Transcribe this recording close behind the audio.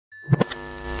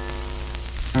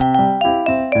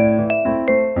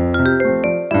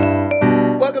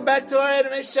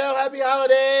my show. Happy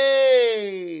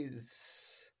holidays!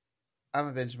 I'm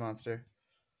a binge monster.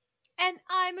 And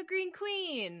I'm a green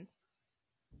queen.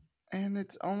 And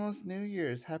it's almost New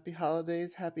Year's. Happy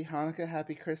holidays, happy Hanukkah,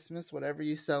 happy Christmas, whatever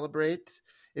you celebrate.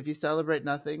 If you celebrate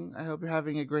nothing, I hope you're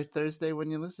having a great Thursday when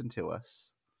you listen to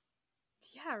us.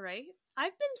 Yeah, right?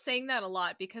 I've been saying that a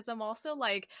lot because I'm also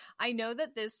like, I know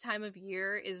that this time of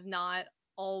year is not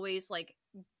always like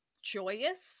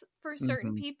joyous for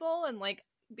certain people, and like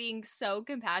being so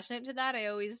compassionate to that, I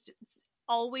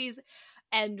always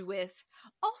end with,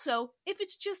 also, if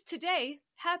it's just today,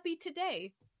 happy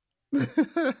today.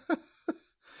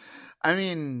 I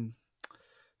mean,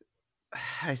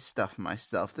 I stuff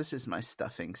myself. This is my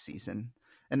stuffing season.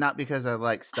 And not because I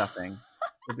like stuffing,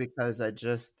 but because I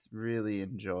just really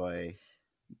enjoy,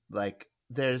 like,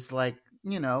 there's like,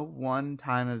 one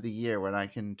time of the year when I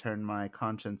can turn my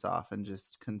conscience off and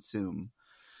just consume.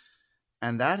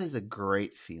 And that is a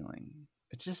great feeling.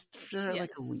 It's just for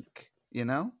like a week,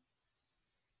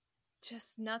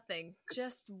 Just nothing.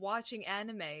 Just watching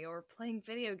anime or playing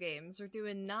video games or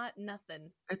doing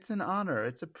nothing. It's an honor.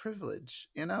 It's a privilege.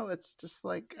 It's just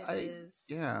like it is.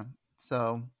 Yeah.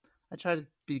 So I try to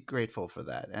be grateful for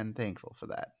that and thankful for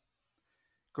that.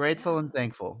 Grateful and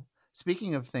thankful.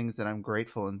 Speaking of things that I'm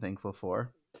grateful and thankful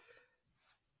for,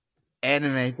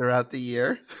 anime throughout the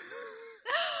year.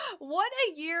 What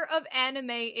a year of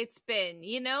anime it's been.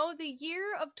 The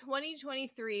year of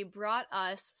 2023 brought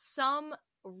us some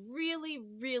really,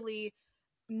 really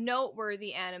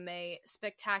noteworthy anime,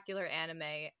 spectacular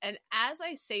anime. And as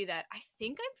I say that, I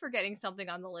think I'm forgetting something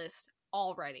on the list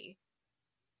already.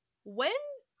 When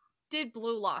did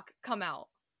Blue Lock come out?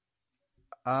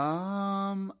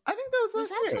 I think that was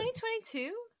that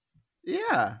 2022?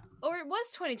 Yeah. Or it was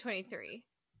 2023?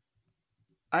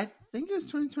 I think it was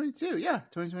 2022. Yeah,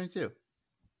 2022.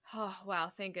 Oh,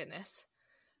 wow. Thank goodness.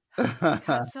 I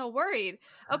got so worried.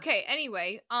 Okay,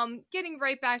 anyway, getting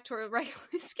right back to our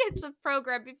regularly scheduled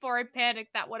program before I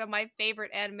panicked that one of my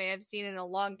favorite anime I've seen in a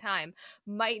long time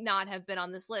might not have been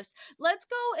on this list. Let's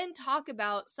go and talk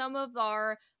about some of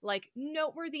our,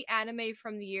 noteworthy anime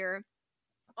from the year.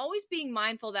 Always being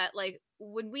mindful that,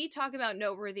 when we talk about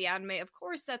noteworthy anime, of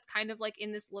course, that's kind of,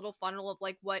 in this little funnel of,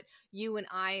 what you and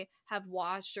I have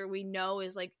watched or we know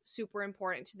is, super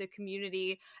important to the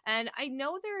community. And I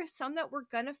know there are some that we're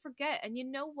gonna forget. And you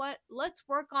know what? Let's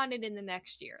work on it in the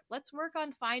next year. Let's work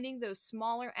on finding those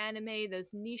smaller anime,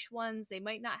 those niche ones. They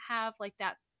might not have,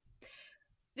 that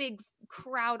big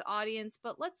crowd audience,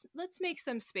 but let's make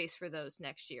some space for those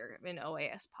next year in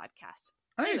OAS podcast.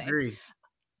 I agree.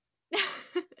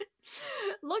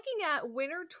 Looking at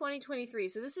winter 2023,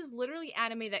 so this is literally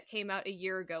anime that came out a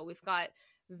year ago. We've got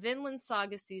Vinland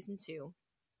Saga Season 2,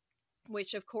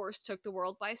 which of course took the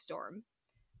world by storm,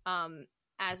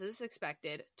 as is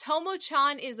expected.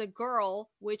 Tomo-chan is a Girl,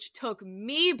 which took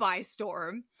me by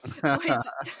storm, which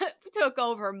took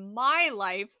over my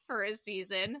life for a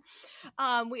season.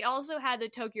 We also had the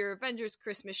Tokyo Revengers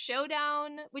Christmas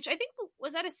Showdown, which I think,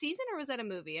 was that a season or was that a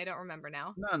movie? I don't remember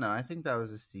now. No, I think that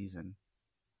was a season.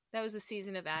 That was a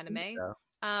season of anime.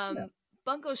 So.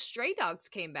 Bungo Stray Dogs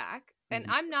came back, and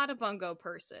I'm not a Bungo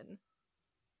person.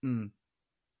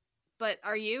 But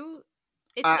are you?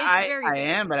 It's very. I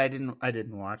am, but I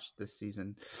didn't watch this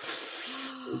season.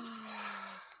 Oops.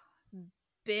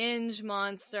 Binge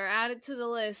monster. Add it to the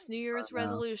list. New Year's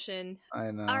resolution.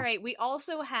 I know. All right, we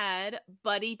also had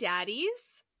Buddy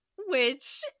Daddies,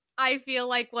 which I feel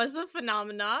like was a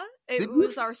phenomena. It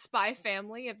was our Spy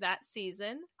Family of that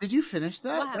season. Did you finish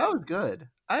that? That was good.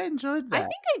 I enjoyed that. I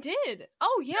think I did.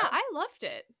 Oh, yeah. I loved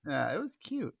it. Yeah, it was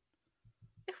cute.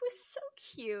 It was so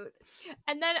cute.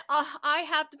 And then I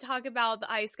have to talk about the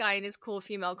Ice Guy and his cool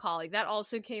female colleague. That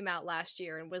also came out last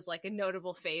year and was a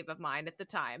notable fave of mine at the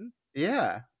time.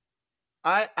 Yeah.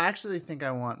 I actually think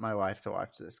I want my wife to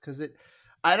watch this because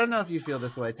I don't know if you feel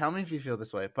this way. Tell me if you feel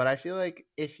this way. But I feel like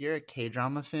if you're a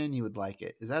K-drama fan, you would like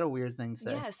it. Is that a weird thing to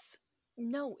say? Yes.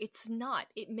 No, it's not.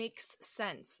 It makes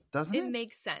sense. Doesn't it? It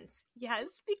makes sense.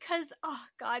 Yes, because oh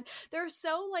god, they're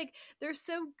so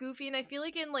goofy, and I feel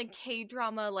like in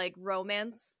K-drama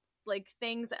romance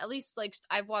things, at least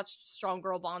I've watched Strong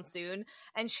Girl Monsoon,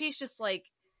 and she's just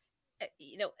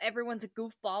everyone's a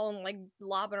goofball and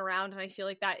lobbing around, and I feel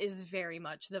like that is very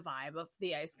much the vibe of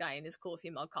the Ice Guy and his cool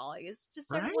female colleague. It's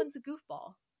just right? Everyone's a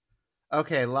goofball.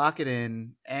 Okay, lock it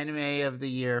in. Anime of the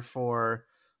year for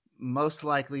most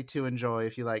likely to enjoy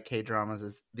if you like K-dramas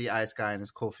is the Ice Guy and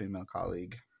his cool female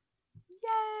colleague.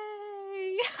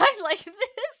 Yay! I like this.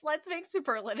 Let's make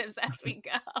superlatives as we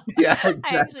go. Yeah, exactly.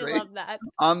 I actually love that.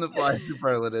 On the fly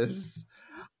superlatives.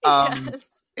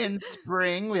 Yes. In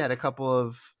spring, we had a couple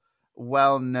of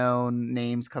well-known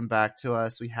names come back to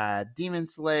us. We had Demon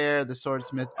Slayer, the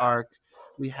Swordsmith arc.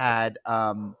 We had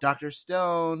Dr.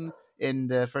 Stone in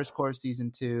the first core of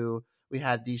season 2. We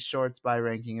had these shorts by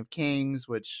Ranking of Kings,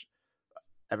 which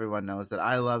everyone knows that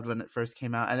I loved when it first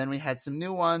came out. And then we had some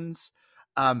new ones.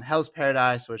 Hell's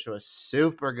Paradise, which was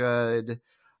super good.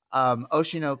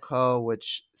 Oshinoko,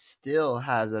 which still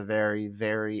has a very,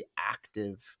 very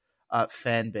active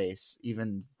fan base,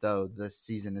 even though the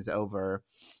season is over.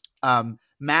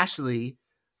 Mashley,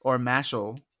 or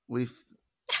Mashal, we've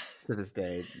to this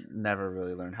day never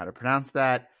really learned how to pronounce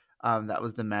that. That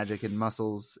was the Magic and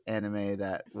Muscles anime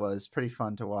that was pretty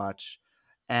fun to watch.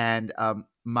 And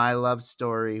My Love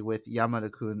Story with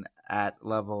Yamada-kun at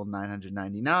level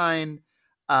 999.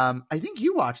 I think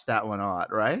you watched that one a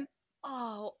lot, right?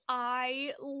 Oh,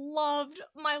 I loved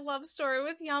My Love Story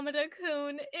with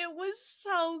Yamada-kun. It was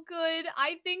so good.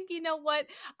 I think, you know what?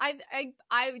 I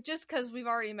just because we've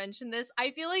already mentioned this,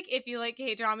 I feel like if you like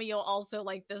K-drama, you'll also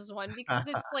like this one because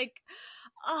it's like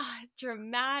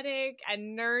dramatic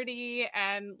and nerdy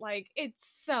and like it's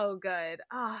so good.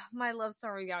 My Love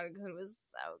Story with Yamada-kun was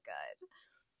so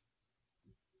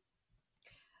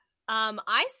good.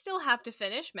 I still have to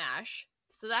finish MASH.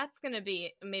 So that's going to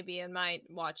be maybe in my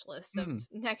watch list of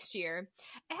next year.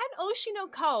 And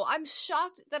Oshinoko. I'm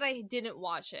shocked that I didn't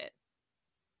watch it.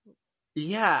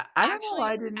 Yeah, I don't know.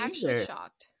 I didn't actually either.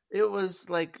 Shocked. It was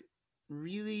like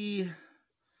really,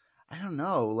 I don't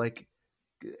know, like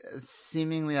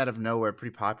seemingly out of nowhere,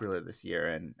 pretty popular this year,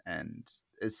 and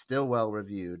is still well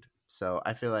reviewed. So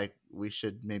I feel like we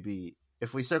should maybe,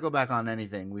 if we circle back on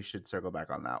anything, we should circle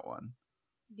back on that one.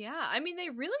 Yeah, I mean, they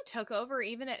really took over.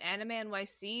 Even at Anime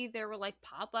NYC, there were like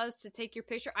pop-ups to take your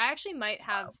picture. I actually might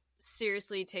have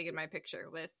seriously taken my picture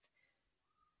with,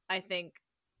 I think,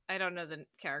 I don't know the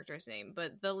character's name,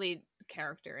 but the lead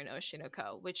character in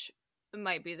Oshinoko, which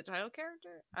might be the title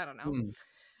character. I don't know.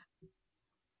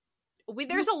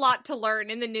 There's a lot to learn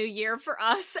in the new year for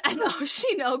us and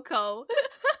Oshinoko.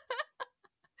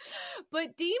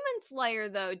 But Demon Slayer,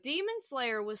 though, Demon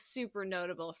Slayer was super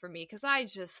notable for me because I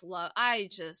just love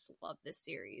this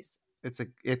series. It's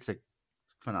a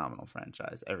phenomenal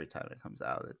franchise. Every time it comes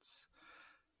out, it's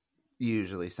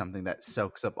usually something that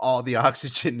soaks up all the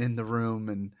oxygen in the room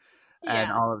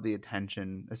and all of the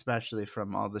attention, especially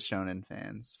from all the shonen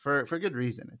fans for good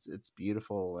reason. It's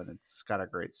beautiful and it's got a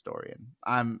great story, and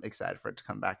I'm excited for it to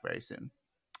come back very soon.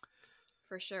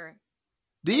 For sure.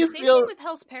 Do you same feel thing with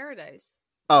Hell's Paradise?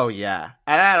 Oh yeah,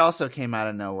 and that also came out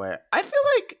of nowhere. I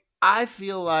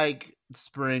feel like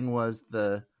spring was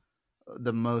the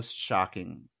most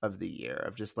shocking of the year,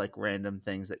 of just like random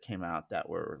things that came out that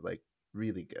were like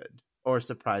really good or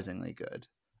surprisingly good.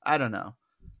 I don't know.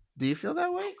 Do you feel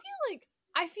that way?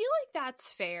 I feel like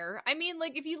that's fair. I mean,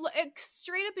 like, if you look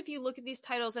straight up, if you look at these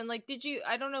titles and like,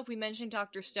 I don't know if we mentioned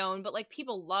Dr. Stone, but like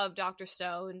people love Dr.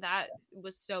 Stone. That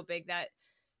was so big that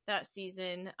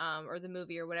season, or the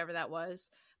movie or whatever that was.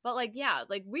 But like, yeah,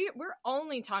 like we're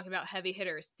only talking about heavy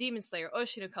hitters: Demon Slayer,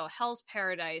 Oshinoko, Hell's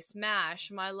Paradise,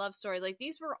 MASH, My Love Story. Like,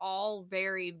 these were all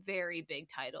very, very big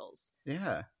titles.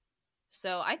 Yeah.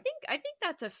 So I think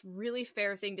that's a really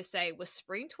fair thing to say. Was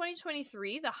spring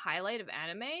 2023 the highlight of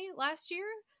anime last year?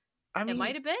 I mean, it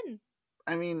might have been.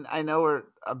 I mean, I know we're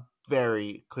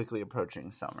very quickly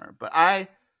approaching summer, but I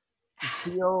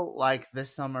feel like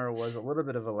this summer was a little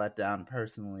bit of a letdown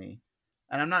personally.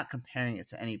 And I'm not comparing it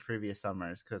to any previous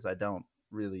summers because I don't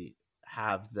really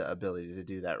have the ability to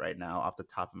do that right now off the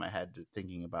top of my head,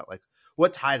 thinking about like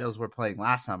what titles were playing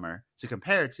last summer to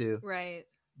compare to. Right.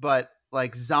 But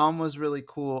like Zom was really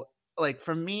cool. Like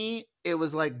for me, it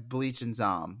was like Bleach and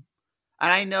Zom.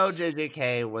 And I know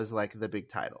JJK was like the big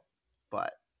title,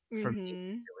 but for me,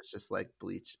 it was just like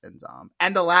Bleach and Zom.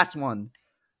 And the last one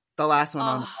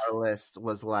on our list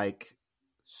was like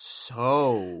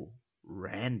so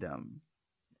random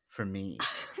for me.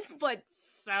 But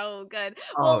so good.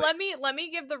 Well, let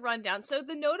me give the rundown. So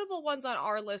the notable ones on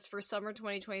our list for summer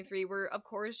 2023 were, of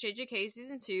course, JJK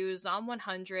season 2, Zom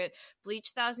 100,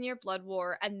 Bleach 1000 Year Blood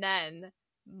War, and then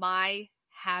My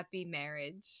Happy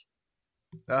Marriage,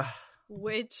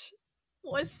 which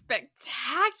was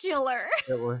spectacular.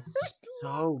 It was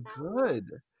so good.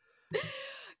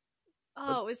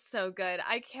 Oh, it was so good.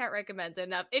 I can't recommend it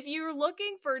enough. If you're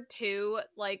looking for two,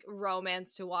 like,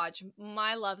 romance to watch,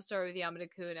 My Love Story with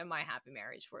Yamada-kun and My Happy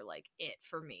Marriage were, like, it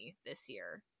for me this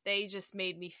year. They just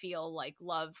made me feel like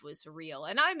love was real.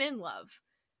 And I'm in love.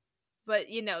 But,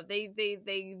 you know, they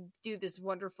do this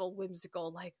wonderful,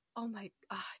 whimsical, like, oh my,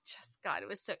 just God, it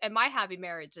was so, and My Happy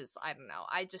Marriage is, I don't know,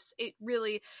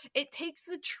 it takes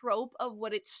the trope of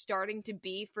what it's starting to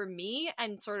be for me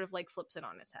and sort of, like, flips it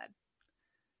on its head.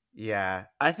 Yeah,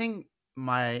 I think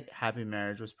My Happy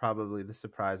Marriage was probably the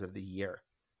surprise of the year.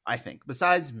 I think,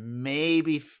 besides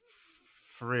maybe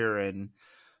Frieren,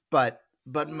 but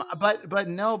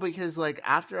no, because like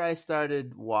after I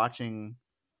started watching,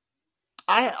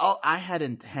 I had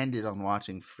intended on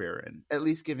watching Frieren, at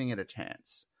least giving it a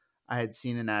chance. I had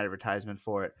seen an advertisement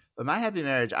for it, but My Happy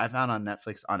Marriage I found on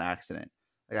Netflix on accident.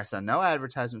 Like I saw no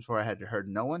advertisement for it. I had heard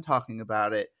no one talking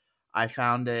about it. I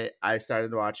found it. I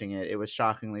started watching it. It was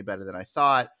shockingly better than I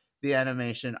thought. The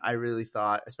animation, I really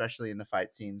thought, especially in the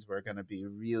fight scenes, were going to be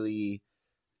really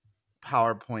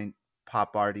PowerPoint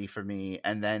pop arty for me.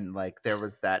 And then like there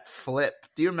was that flip.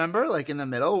 Do you remember like in the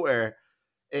middle where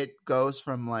it goes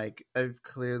from like a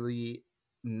clearly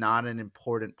not an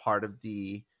important part of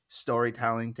the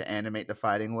storytelling to animate the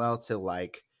fighting well to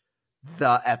like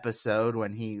the episode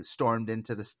when he stormed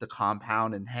into the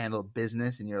compound and handled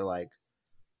business and you're like,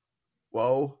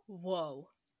 whoa.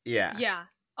 Yeah. Yeah.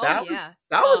 Oh That was, yeah.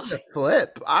 that was the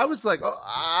flip. I was like, oh,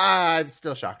 I'm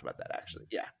still shocked about that actually.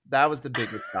 Yeah. That was the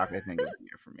biggest shock I think of the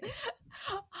year for me.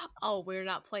 Oh, we're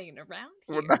not playing around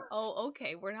We're here. not- Oh,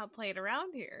 okay, we're not playing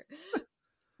around here.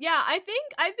 Yeah, I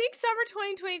think summer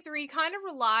 2023 kind of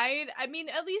relied, I mean,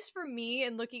 at least for me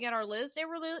and looking at our list, it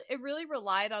really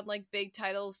relied on like big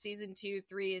titles, season 2,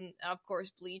 3, and of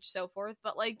course Bleach, so forth.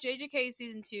 But like JJK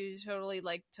season 2 totally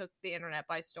like took the internet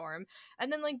by storm.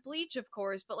 And then like Bleach, of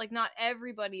course, but like not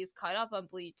everybody is caught up on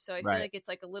Bleach, so I feel Right. like it's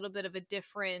like a little bit of a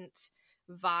different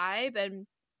vibe. And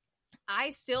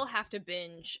I still have to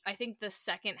binge, I think, the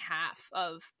second half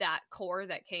of that core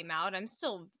that came out. I'm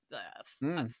still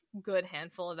a good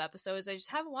handful of episodes. I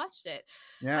just haven't watched it.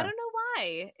 Yeah. I don't know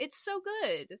why. It's so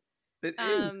good. It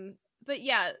is. But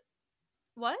yeah.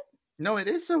 What? No, it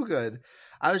is so good.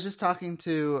 I was just talking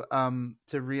to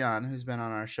Rion, who's been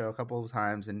on our show a couple of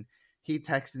times, and he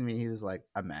texted me. He was like,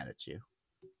 "I'm mad at you."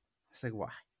 I was like,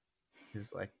 "Why?" He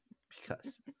was like,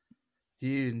 "Because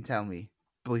you didn't tell me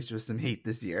Bleach was some heat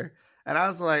this year." And I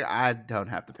was like, "I don't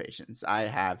have the patience. I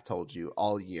have told you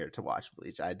all year to watch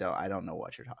Bleach. I don't know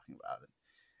what you're talking about."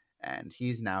 And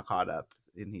he's now caught up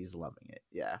and he's loving it.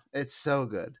 Yeah, it's so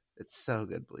good. It's so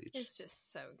good, Bleach. It's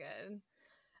just so good.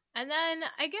 And then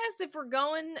I guess if we're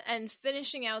going and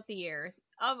finishing out the year,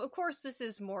 of course this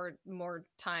is more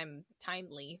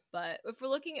timely, but if we're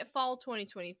looking at fall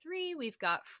 2023, we've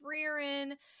got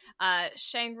Frieren,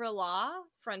 Shangri-La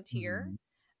Frontier,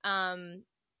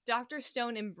 Dr.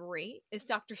 Stone Embrace is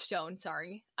Dr. Stone,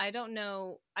 sorry. I don't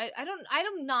know.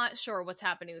 I'm not sure what's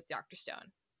happening with Dr.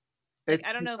 Stone. Like,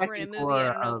 I don't know if we're in a movie,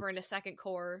 I don't know if we're in a second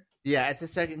core. Yeah, it's the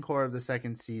second core of the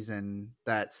second season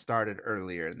that started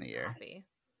earlier in the year. Copy.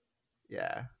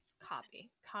 Yeah. Copy.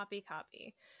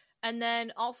 And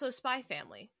then also Spy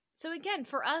Family. So again,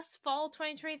 for us, fall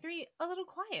 2023, a little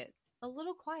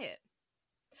quiet.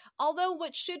 Although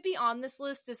what should be on this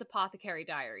list is Apothecary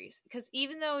Diaries, because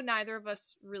even though neither of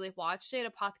us really watched it,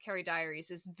 Apothecary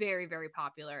Diaries is very, very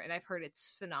popular, and I've heard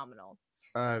it's phenomenal.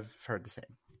 I've heard the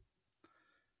same.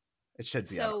 It should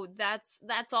be. So that's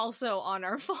also on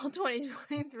our fall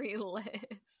 2023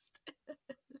 list.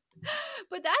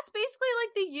 But that's basically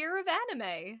like the year of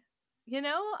anime. You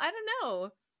know? I don't know.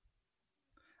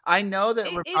 I know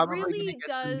that we're probably really going to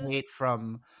get some hate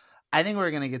from... I think we're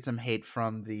going to get some hate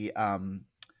from the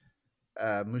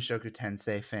Mushoku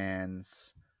Tensei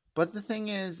fans. But the thing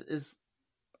is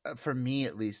for me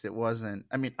at least, it wasn't...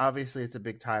 I mean, obviously it's a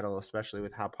big title, especially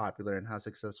with how popular and how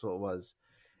successful it was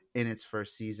in its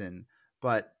first season.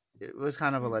 But it was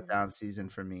kind of a letdown season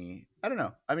for me. I don't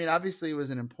know. I mean, obviously it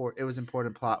was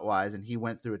important plot wise, and he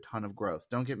went through a ton of growth.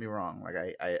 Don't get me wrong. Like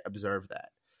I observed that.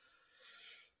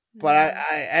 But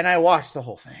I watched the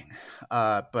whole thing.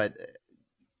 But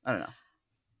I don't know.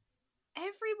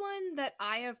 Everyone that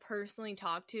I have personally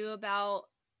talked to about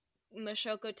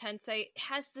Mushoku Tensei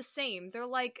has the same. They're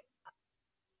like,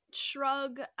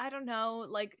 shrug, I don't know,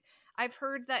 like, I've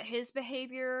heard that his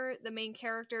behavior, the main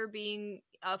character being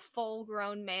a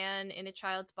full-grown man in a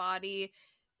child's body,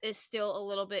 is still a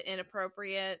little bit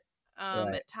inappropriate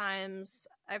at times.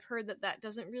 I've heard that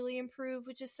doesn't really improve,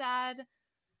 which is sad.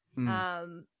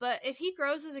 But if he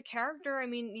grows as a character, I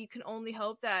mean, you can only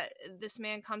hope that this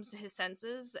man comes to his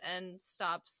senses and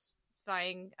stops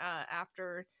vying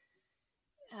after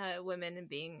women and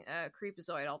being a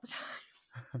creepazoid all the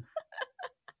time.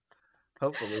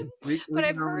 Hopefully. But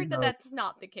I've heard that that's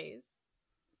not the case.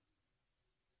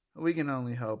 We can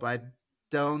only hope. I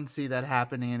don't see that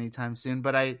happening anytime soon,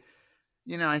 but I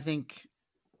think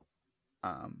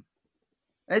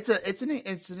it's an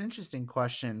interesting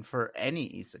question for any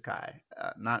isekai,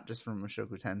 not just from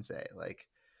Mushoku Tensei. Like,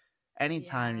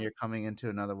 anytime you're coming into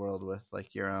another world with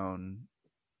like your own,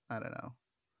 I don't know,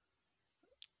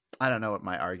 I don't know what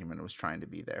my argument was trying to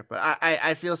be there, but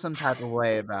I feel some type of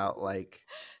way about like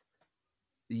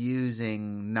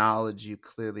using knowledge you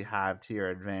clearly have to your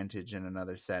advantage in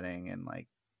another setting and like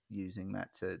using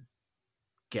that to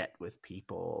get with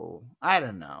people. I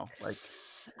don't know. Like,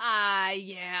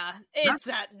 yeah, it's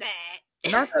that.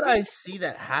 Not that I see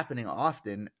that happening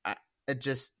often. It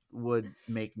just would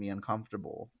make me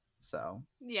uncomfortable. So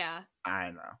yeah, I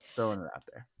don't know. Throwing it out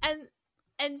there.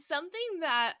 And something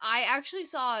that I actually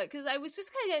saw, because I was just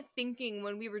kind of thinking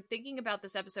when we were thinking about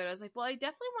this episode, I was like, well, I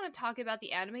definitely want to talk about the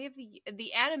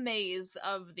animes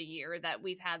of the year that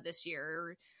we've had this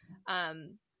year,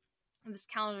 this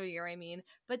calendar year, I mean.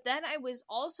 But then I was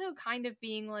also kind of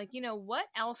being like, you know, what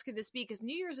else could this be? Because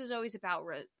New Year's is always about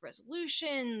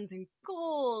resolutions and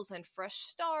goals and fresh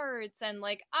starts, and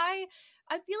like I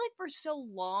feel like for so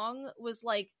long was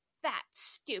like, that's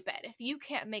stupid. If you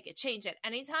can't make a change at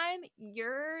any time,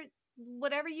 you're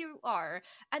whatever you are.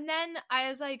 And then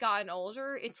as I gotten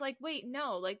older, it's like, wait,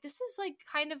 no, like this is like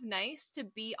kind of nice to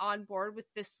be on board with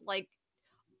this like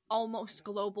almost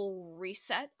global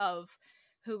reset of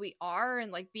who we are,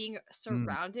 and like being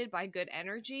surrounded by good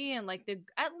energy, and like the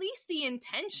at least the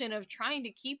intention of trying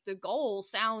to keep the goal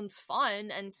sounds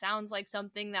fun and sounds like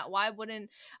something that why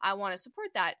wouldn't I want to support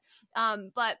that.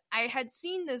 But I had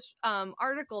seen this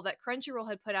article that Crunchyroll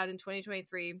had put out in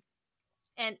 2023,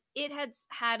 and it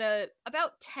had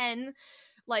about 10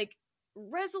 like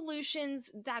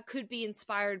resolutions that could be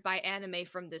inspired by anime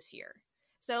from this year.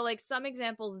 So, like, some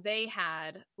examples they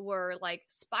had were, like,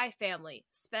 Spy Family,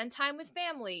 spend time with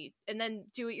family, and then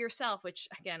do it yourself, which,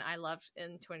 again, I loved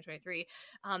in 2023.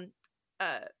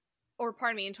 Or,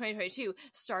 pardon me, in 2022,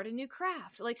 start a new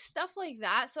craft, like, stuff like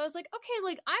that. So I was like, okay,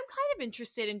 like, I'm kind of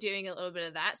interested in doing a little bit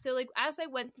of that. So, like, as I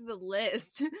went through the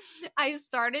list, I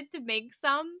started to make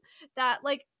some that,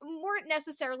 like, weren't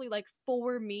necessarily, like,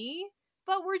 for me,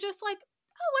 but were just, like,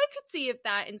 oh, I could see if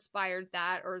that inspired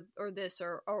that or this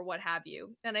or what have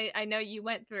you. And I know you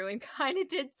went through and kind of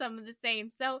did some of the same.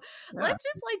 So Yeah. let's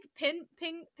just like ping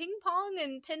pong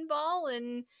and pinball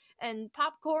and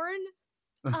popcorn.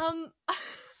 The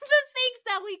things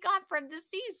that we got from the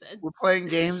season. We're playing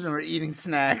games and we're eating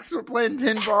snacks. We're playing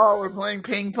pinball. We're playing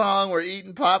ping pong. We're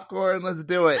eating popcorn. Let's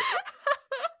do it.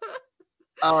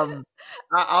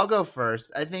 I'll go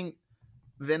first. I think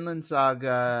Vinland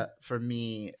Saga for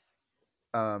me.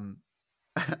 I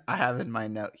have in my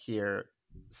note here,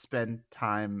 spend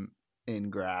time in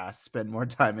grass, spend more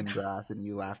time in grass, and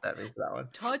you laughed at me for that one.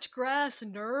 Touch grass,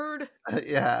 nerd.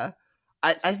 Yeah.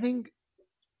 I think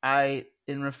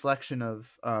in reflection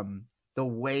of the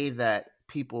way that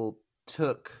people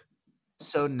took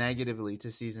so negatively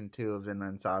to season 2 of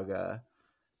Vinland Saga,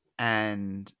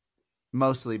 and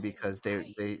mostly because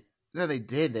they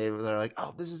did. They're like,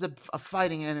 oh, this is a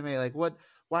fighting anime. Like,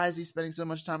 why is he spending so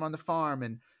much time on the farm?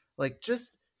 And like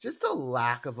just the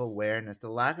lack of awareness, the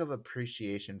lack of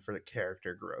appreciation for the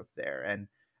character growth there,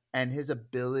 and his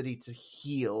ability to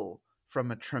heal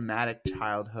from a traumatic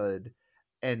childhood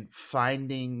and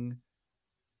finding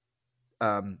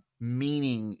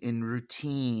meaning in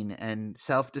routine and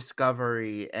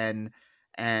self-discovery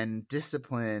and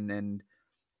discipline, and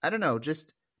I don't know,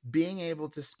 just being able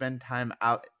to spend time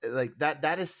out like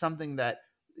that is something that,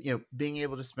 you know, being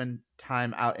able to spend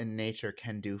time out in nature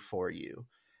can do for you.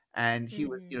 And he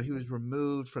was, you know, he was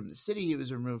removed from the city, he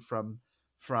was removed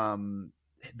from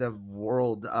the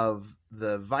world of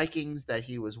the Vikings that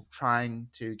he was trying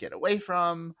to get away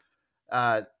from,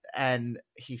 and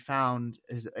he found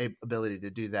his ability to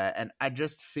do that. And I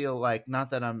just feel like,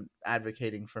 not that I'm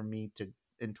advocating for me to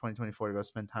in 2024 to go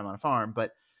spend time on a farm,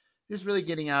 but just really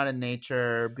getting out in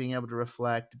nature, being able to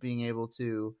reflect, being able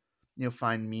to, you know,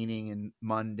 find meaning in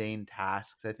mundane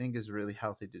tasks, I think is really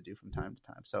healthy to do from time to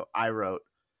time. So I wrote,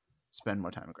 spend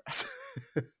more time in grass.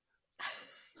 I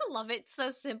love it.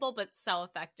 So simple, but so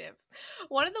effective.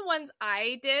 One of the ones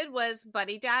I did was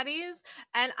Buddy Daddies.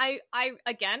 And I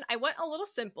went a little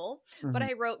simple, but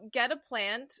I wrote, get a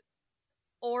plant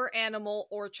or animal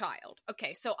or child.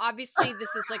 Okay, so obviously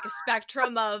this is like a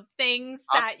spectrum of things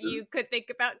that you could think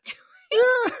about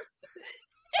doing.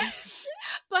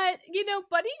 But, you know,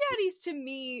 Buddy Daddies to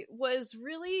me was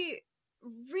really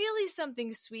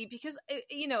something sweet, because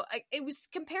you know, it was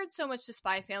compared so much to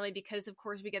Spy Family because of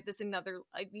course we get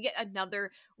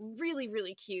another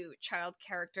really cute child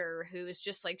character who is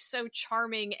just like so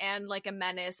charming and like a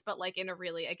menace, but like in a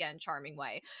really, again, charming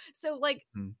way. So like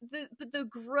the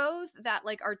growth that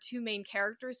like our two main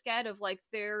characters get of like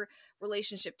their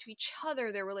relationship to each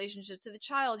other, their relationship to the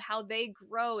child, how they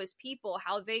grow as people,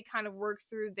 how they kind of work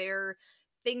through their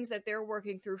things that they're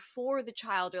working through for the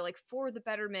child, or like for the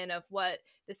betterment of what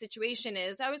the situation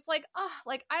is. I was like, oh,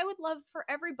 like I would love for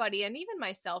everybody, and even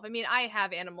myself. I mean, I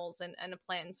have animals and a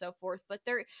plant and so forth, but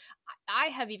I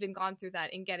have even gone through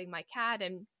that in getting my cat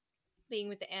and being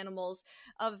with the animals,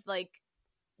 of like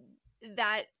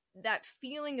that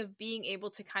feeling of being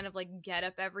able to kind of like get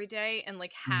up every day and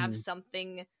like have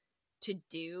something to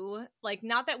do. Like,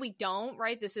 not that we don't,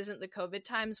 right? This isn't the COVID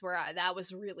times where that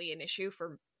was really an issue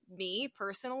for me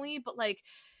personally, but like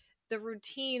the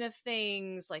routine of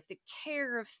things, like the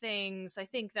care of things, I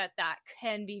think that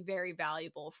can be very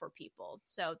valuable for people.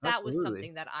 So that was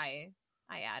something that I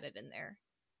added in there.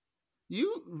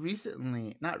 You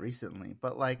not recently,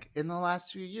 but like in the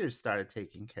last few years started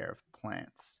taking care of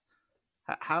plants.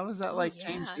 How has that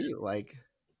changed you? Like,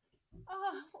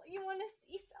 oh, you want to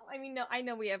see? I mean, no, I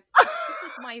know we have.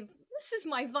 This is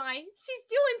my vine. She's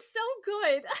doing so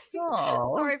good.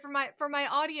 Sorry for my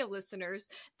audio listeners.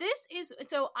 This is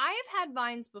so. I have had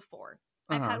vines before.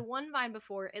 I've had one vine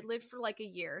before. It lived for like a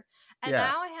year, and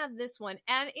now I have this one,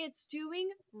 and it's doing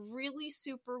really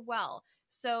super well.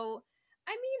 So,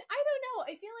 I mean, I don't know.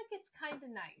 I feel like it's kind of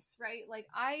nice, right? Like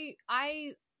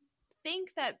I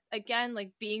think that, again,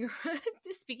 like being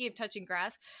speaking of touching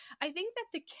grass, I think that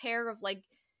the care of like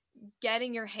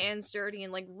getting your hands dirty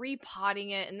and like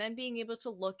repotting it and then being able to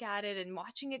look at it and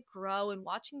watching it grow and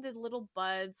watching the little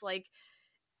buds, like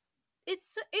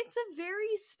it's a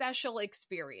very special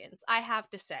experience, I have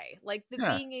to say. Like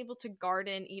being able to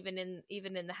garden even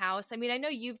in the house. I mean, I know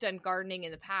you've done gardening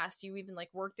in the past. You even like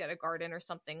worked at a garden or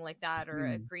something like that, or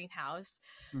a greenhouse.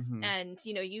 And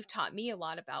you know, you've taught me a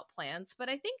lot about plants, but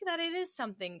I think that it is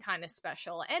something kind of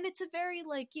special. And it's a very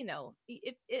like, you know,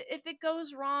 if it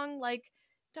goes wrong, like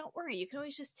don't worry, you can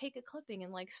always just take a clipping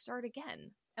and like start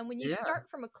again. And when you start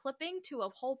from a clipping to a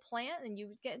whole plant and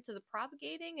you get into the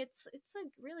propagating, it's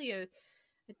really a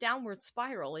downward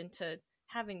spiral into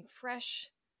having fresh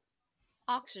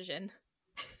oxygen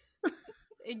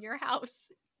in your house.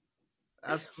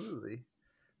 Absolutely.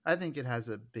 I think it has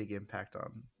a big impact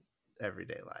on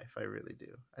everyday life. I really do.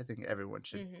 I think everyone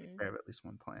should take care of at least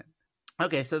one plant.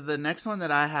 Okay, so the next one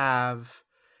that I have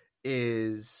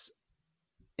is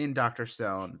in Dr.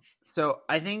 Stone. So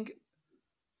I think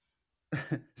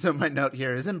so my note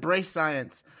here is embrace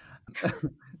science.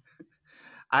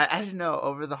 I don't know,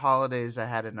 over the holidays I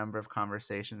had a number of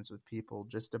conversations with people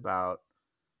just about,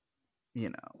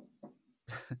 you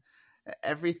know,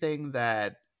 everything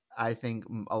that I think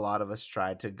a lot of us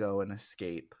tried to go and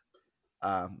escape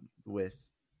with,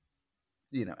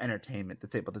 you know, entertainment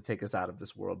that's able to take us out of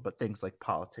this world, but things like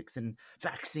politics and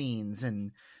vaccines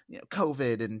and, you know,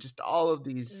 COVID and just all of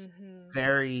these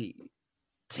very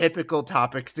typical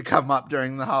topics to come up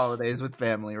during the holidays with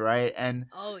family, right? And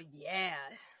oh yeah,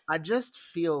 I just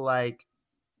feel like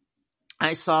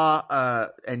I saw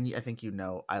and I think, you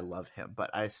know, I love him, but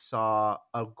I saw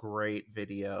a great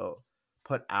video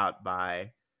put out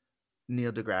by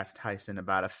Neil deGrasse Tyson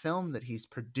about a film that he's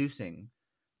producing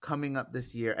coming up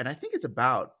this year, and I think it's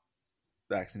about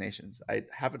vaccinations. I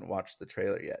haven't watched the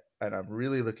trailer yet, and I'm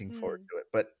really looking forward to it.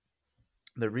 But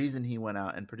the reason he went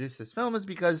out and produced this film is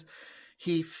because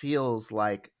he feels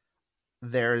like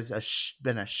there's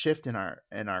been a shift in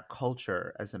our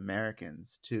culture as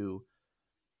Americans to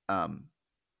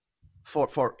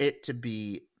for it to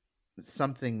be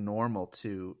something normal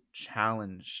to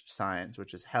challenge science,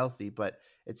 which is healthy, but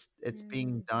it's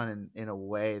being done in a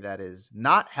way that is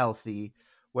not healthy,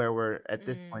 where we're at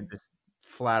this point just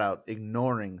flat out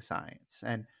ignoring science.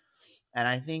 And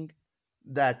I think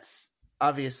that's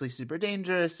obviously super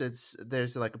dangerous.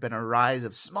 There's like been a rise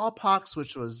of smallpox,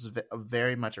 which was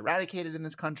very much eradicated in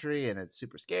this country, and it's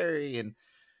super scary. And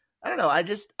I don't know,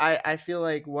 I feel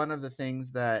like one of the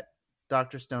things that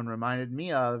Dr. Stone reminded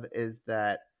me of is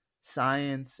that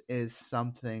science is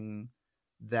something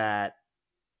that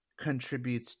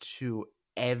contributes to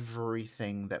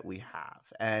everything that we have.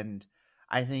 And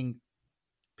I think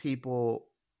people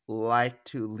like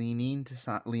to lean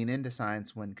into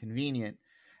science when convenient,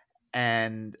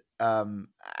 and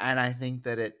I think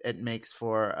that it makes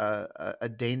for a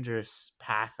dangerous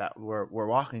path that we're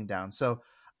walking down. So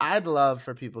I'd love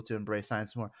for people to embrace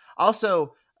science more.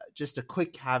 Also, just a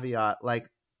quick caveat, like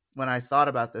when I thought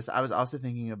about this, I was also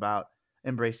thinking about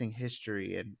embracing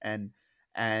history and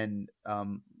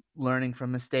learning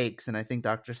from mistakes. And I think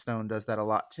Dr. Stone does that a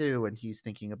lot too. And he's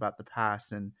thinking about the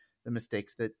past and the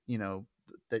mistakes that, you know,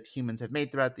 that humans have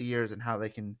made throughout the years and how they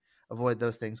can avoid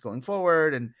those things going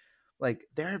forward. And like,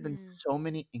 there have been so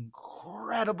many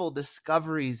incredible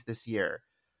discoveries this year,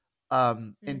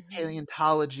 in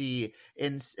paleontology,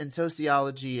 in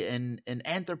sociology, in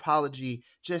anthropology,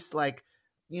 just like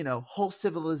whole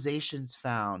civilizations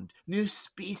found, new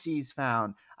species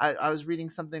found. I was reading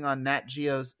something on Nat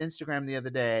Geo's Instagram the other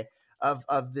day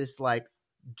of this like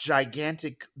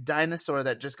gigantic dinosaur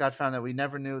that just got found that we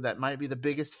never knew, that might be the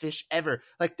biggest fish ever.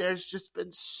 Like, there's just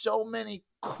been so many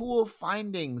cool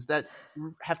findings that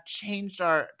have changed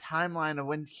our timeline of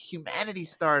when humanity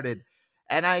started,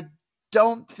 and I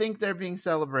don't think they're being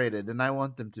celebrated, and I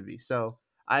want them to be. So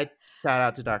I shout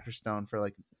out to Dr. Stone for,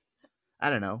 like,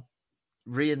 I don't know,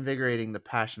 reinvigorating the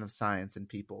passion of science in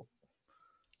people.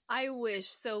 I wish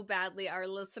so badly our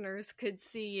listeners could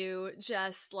see you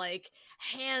just like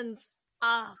hands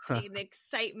up in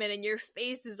excitement, and your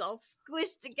face is all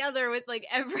squished together with like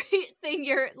everything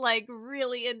you're like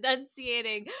really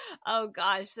enunciating. Oh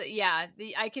gosh, yeah,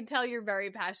 I can tell you're very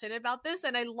passionate about this,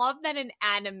 and I love that an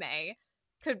anime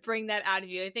could bring that out of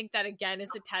you. I think that again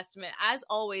is a testament, as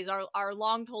always, our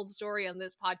long told story on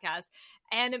this podcast,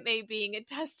 anime being a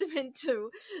testament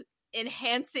to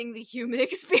enhancing the human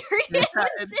experience. Yeah,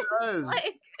 it does.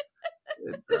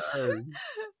 It does.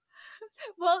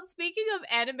 Well, speaking of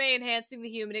anime enhancing the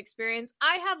human experience,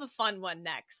 I have a fun one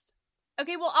next.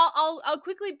 Okay, well, I'll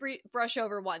quickly brush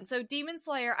over one. So, Demon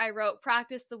Slayer, I wrote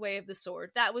 "Practice the Way of the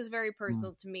Sword." That was very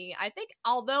personal to me. I think,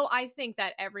 although I think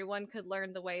that everyone could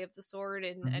learn the way of the sword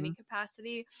in any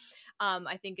capacity,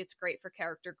 I think it's great for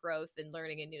character growth and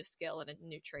learning a new skill and a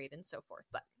new trait and so forth.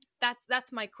 But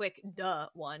that's my quick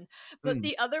one. But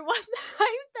the other one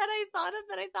that I thought of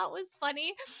that I thought was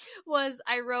funny was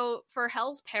I wrote for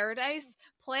Hell's Paradise,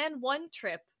 plan one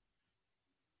trip.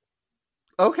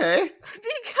 Okay. Because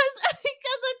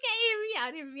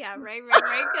okay, yeah, right.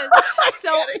 Because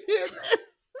so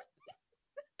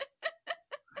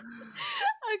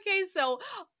okay, so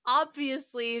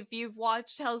obviously if you've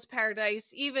watched Hell's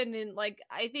Paradise, even in like,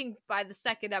 I think by the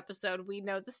second episode we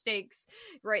know the stakes,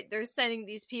 right? They're sending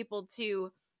these people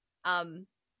to are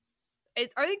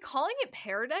they calling it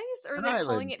paradise, or are they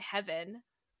calling it heaven?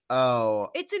 Oh,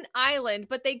 it's an island,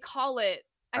 but they call it,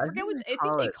 I forget what I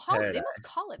think they call it. They must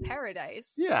call it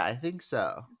paradise. Yeah, I think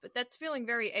so. But that's feeling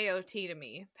very AOT to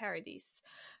me. Paradise.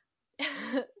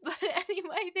 But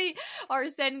anyway, they are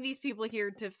sending these people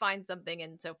here to find something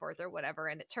and so forth or whatever,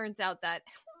 and it turns out that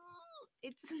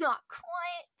it's not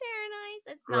quite paradise.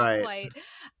 It's not quite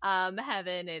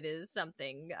heaven. It is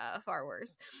something far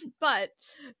worse. But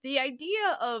the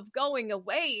idea of going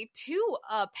away to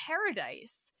a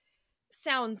paradise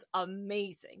sounds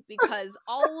amazing, because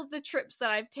all of the trips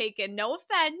that I've taken, no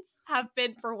offense, have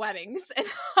been for weddings, and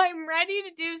I'm ready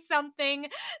to do something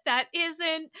that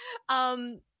isn't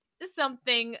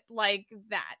something like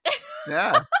that.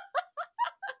 Yeah.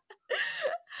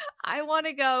 I want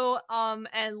to go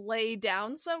and lay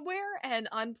down somewhere and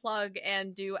unplug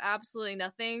and do absolutely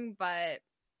nothing, but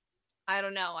I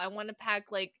don't know. I want to pack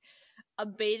like a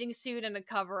bathing suit and a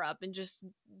cover up and just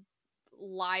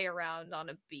lie around on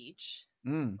a beach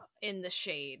in the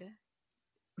shade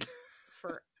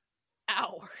for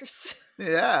hours.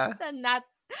 Yeah. And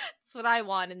that's what I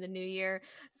want in the new year.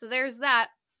 So there's that.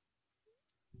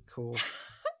 Cool.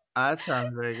 That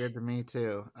sounds very good to me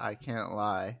too. I can't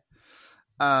lie.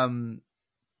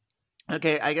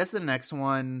 Okay, I guess the next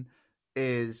one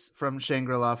is from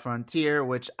Shangri-La Frontier,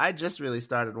 which I just really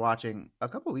started watching a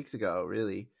couple weeks ago,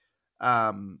 really.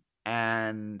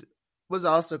 And was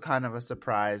also kind of a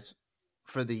surprise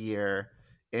for the year,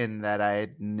 in that I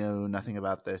knew nothing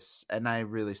about this, and I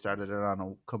really started it on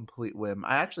a complete whim.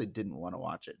 I actually didn't want to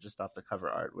watch it just off the cover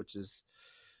art, which is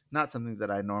not something that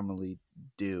I normally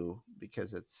do,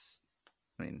 because it's,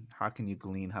 I mean, how can you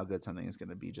glean how good something is going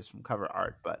to be just from cover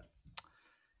art? But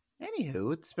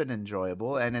anywho, it's been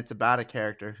enjoyable, and it's about a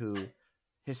character who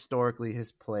historically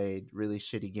has played really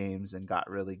shitty games and got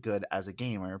really good as a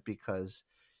gamer, because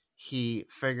he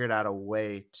figured out a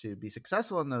way to be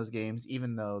successful in those games,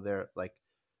 even though they're like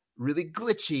really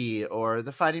glitchy, or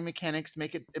the fighting mechanics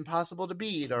make it impossible to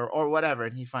beat, or whatever,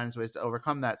 and he finds ways to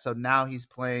overcome that. So now he's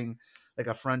playing like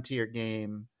a Frontier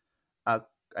game,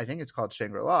 I think it's called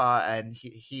Shangri-La, and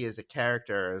he is a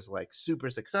character is like super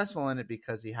successful in it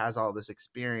because he has all this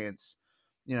experience,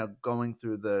 you know, going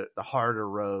through the harder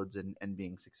roads and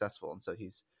being successful, and so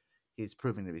he's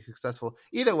proving to be successful.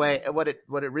 Either way, what it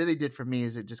really did for me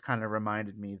is it just kind of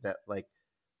reminded me that like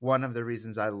one of the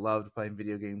reasons I loved playing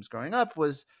video games growing up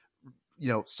was, you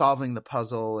know, solving the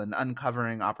puzzle and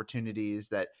uncovering opportunities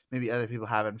that maybe other people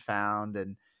haven't found,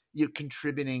 and you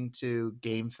contributing to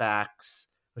game facts,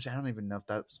 which I don't even know if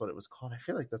that's what it was called. I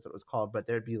feel like that's what it was called, but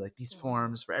there'd be like these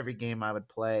forums for every game I would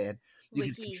play, and you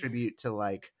could contribute to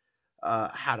like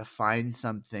how to find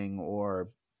something, or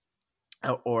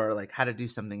like how to do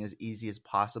something as easy as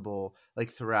possible,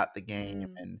 like throughout the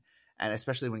game. and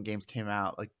especially when games came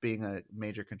out, like being a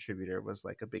major contributor was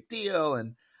like a big deal.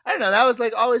 And I don't know, that was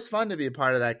like always fun to be a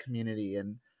part of that community.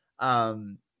 And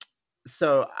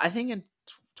so I think in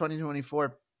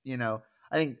 2024, I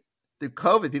think through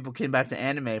COVID, people came back to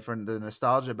anime for the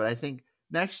nostalgia, but I think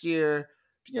next year,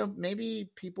 maybe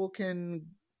people can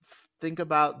think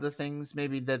about the things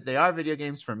maybe that they are video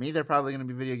games. For me, they're probably going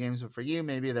to be video games, but for you,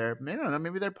 maybe they're, I don't know,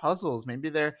 maybe they're puzzles, maybe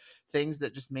they're things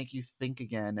that just make you think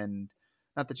again. And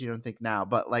not that you don't think now,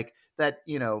 but like that,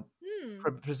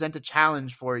 present a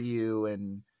challenge for you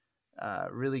and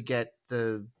really get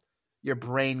your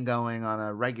brain going on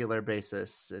a regular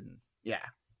basis. And yeah.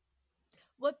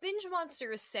 What Binge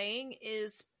Monster is saying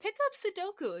is pick up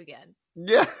Sudoku again.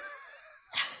 Yeah.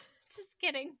 Just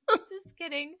kidding. Just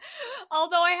kidding.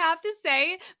 Although I have to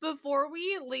say, before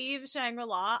we leave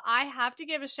Shangri-La, I have to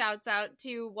give a shout out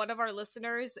to one of our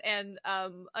listeners and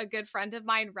a good friend of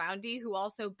mine, Roundy, who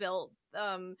also built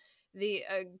the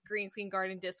Green Queen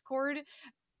Garden Discord.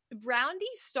 Roundy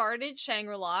started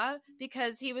Shangri-La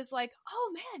because he was like,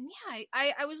 oh man, yeah,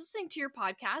 I was listening to your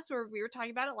podcast where we were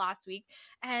talking about it last week,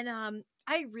 and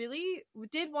I really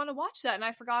did want to watch that, and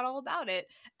I forgot all about it.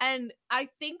 And I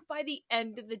think by the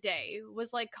end of the day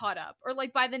was like caught up, or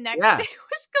like by the next day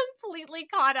was completely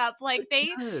caught up. Like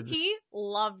he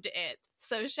loved it.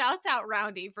 So shouts out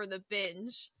Roundy for the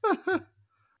binge.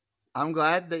 I'm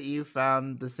glad that you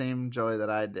found the same joy that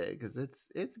I did, because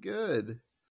it's good.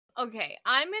 Okay,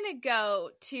 I'm gonna go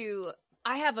to.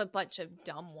 I have a bunch of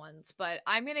dumb ones, but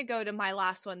I'm gonna go to my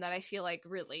last one that I feel like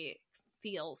really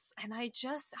feels, and I'm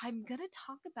gonna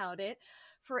talk about it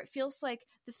for it feels like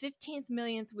the 15th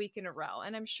millionth week in a row,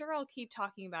 and I'm sure I'll keep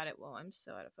talking about it. Whoa, I'm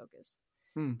so out of focus.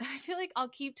 I feel like I'll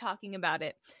keep talking about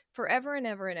it forever and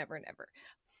ever and ever and ever.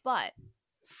 But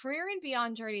Frieren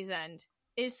Beyond Journey's End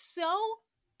is so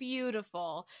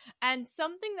beautiful, and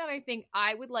something that I think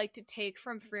I would like to take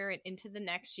from Frieren into the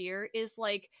next year is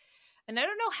like, and I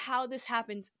don't know how this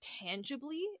happens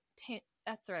tangibly.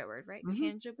 That's the right word, right?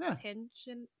 Mm-hmm.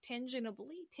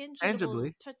 Tangibly.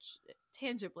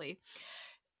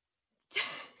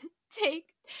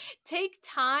 Take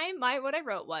time. What I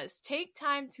wrote was take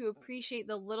time to appreciate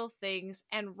the little things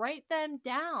and write them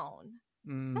down.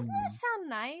 Doesn't that sound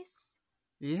nice?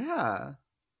 Yeah.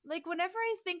 Like whenever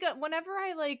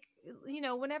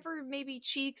maybe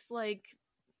Cheeks like,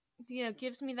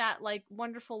 gives me that like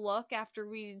wonderful look after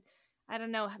we, I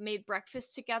don't know, made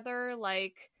breakfast together,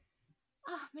 like,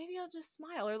 maybe I'll just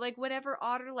smile. Or like whenever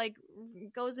Otter like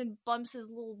goes and bumps his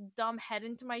little dumb head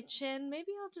into my chin,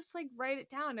 maybe I'll just like write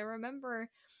it down and remember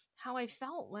how I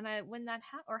felt or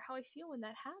how I feel when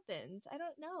that happens. I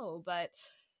don't know, but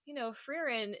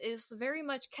Frieren is very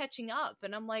much catching up,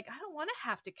 and I'm like, I don't want to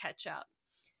have to catch up.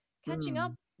 Catching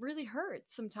up really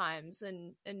hurts sometimes,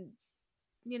 and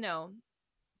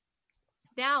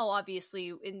now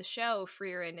obviously in the show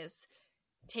Frieren is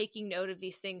taking note of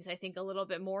these things, I think, a little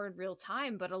bit more in real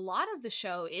time, but a lot of the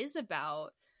show is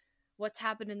about what's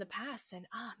happened in the past, and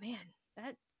man,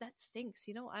 that stinks.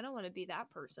 I don't want to be that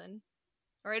person,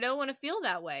 or I don't want to feel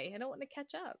that way. I don't want to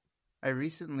catch up. I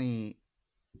recently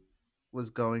was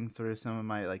going through some of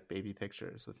my like baby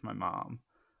pictures with my mom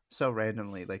so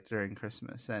randomly, like during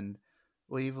Christmas, and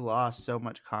we've lost so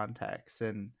much context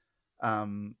and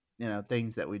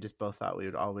things that we just both thought we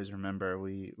would always remember,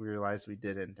 we realized we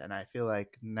didn't. And I feel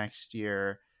like next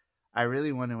year I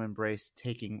really want to embrace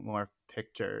taking more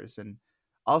pictures, and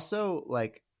also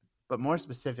like, but more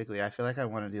specifically, I feel like I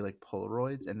want to do like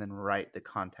Polaroids and then write the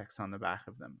context on the back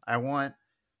of them. I want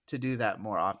to do that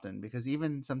more often, because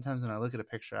even sometimes when I look at a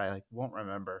picture, I like won't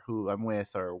remember who I'm with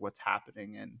or what's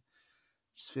happening, and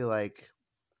just feel like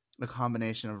the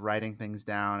combination of writing things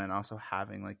down and also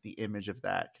having like the image of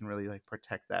that can really like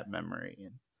protect that memory.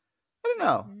 And I don't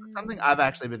know, something I've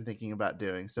actually been thinking about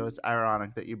doing. So it's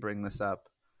ironic that you bring this up.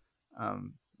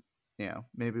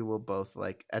 Maybe we'll both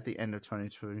like at the end of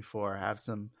 2024 have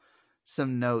some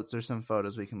notes or some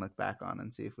photos we can look back on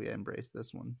and see if we embrace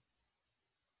this one.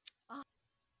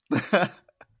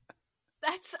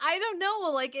 That's, I don't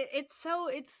know, like it's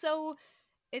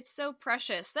so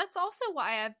precious. That's also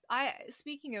why I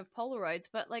speaking of Polaroids,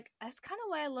 but like that's kind of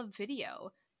why I love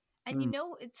video. And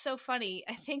it's so funny.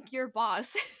 I think your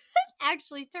boss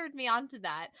actually turned me on to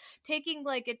that. Taking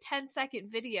like a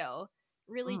 10-second video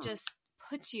really just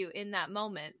puts you in that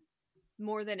moment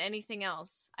more than anything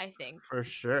else, I think. For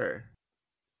sure.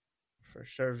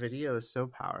 Video is so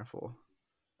powerful.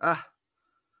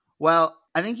 Well,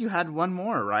 I think you had one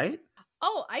more, right?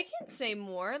 Oh, I can say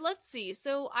more. Let's see.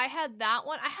 So I had that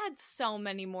one. I had so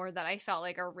many more that I felt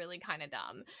like are really kind of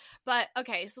dumb. But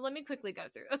okay, so let me quickly go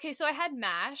through. Okay, so I had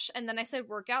MASH, and then I said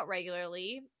work out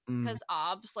regularly Mm. because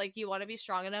obs, like you want to be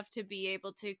strong enough to be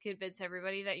able to convince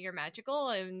everybody that you're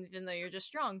magical, even though you're just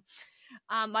strong.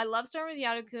 My love storm with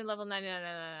Yadokun level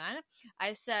 9999.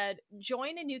 I said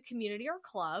join a new community or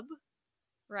club,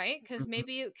 right? Because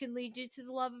maybe it can lead you to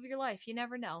the love of your life. You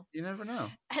never know. You never know.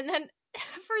 And then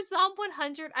for Psalm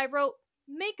 100, I wrote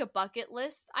make a bucket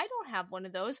list. I don't have one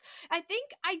of those. I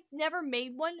think I never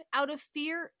made one out of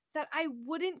fear that I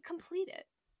wouldn't complete it.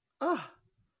 Oh,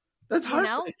 that's You know?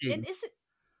 heartbreaking. And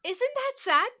isn't that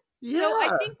sad? Yeah. So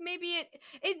I think maybe it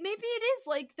is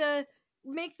like the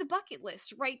make the bucket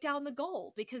list, write down the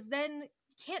goal, because then you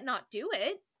can't not do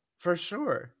it, For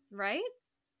sure. right?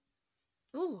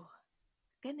 Ooh,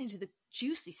 getting into the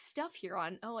juicy stuff here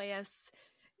on OAS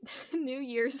New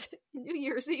Year's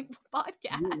Eve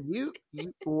podcast. You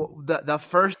the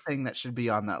first thing that should be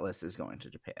on that list is going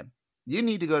to Japan. You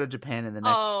need to go to Japan in the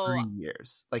next 3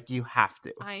 years. Like, you have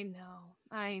to. I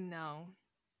know.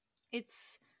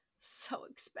 It's so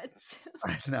expensive.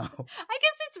 I know. I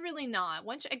guess it's really not.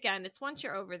 Once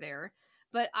you're over there.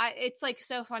 But it's like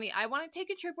so funny. I want to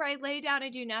take a trip where I lay down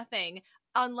and do nothing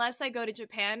unless I go to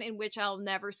Japan, in which I'll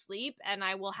never sleep and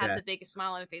I will have the biggest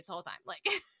smile on my face the whole time. Like,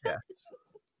 Yes.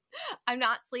 I'm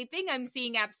not sleeping. I'm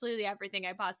seeing absolutely everything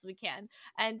I possibly can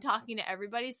and talking to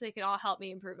everybody so they can all help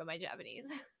me improve on my Japanese.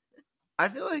 I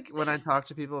feel like when I talk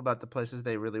to people about the places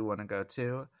they really want to go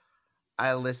to,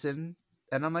 I listen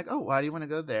and I'm like, oh, why do you want to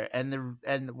go there?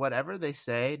 And whatever they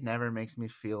say never makes me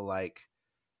feel like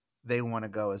they want to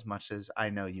go as much as I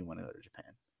know you want to go to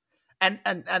Japan.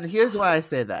 And here's why I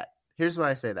say that.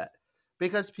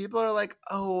 Because people are like,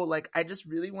 oh, like, I just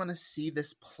really want to see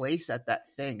this place at that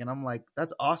thing. And I'm like,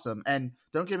 that's awesome. And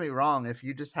don't get me wrong, if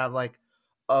you just have like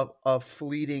a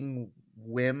fleeting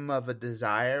whim of a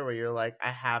desire where you're like, I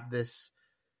have this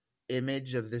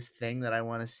image of this thing that I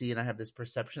want to see and I have this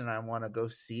perception and I want to go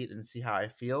see it and see how I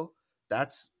feel,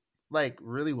 that's like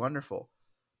really wonderful.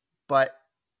 But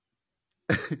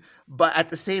at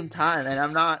the same time, and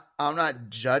I'm not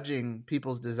judging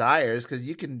people's desires, because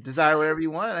you can desire whatever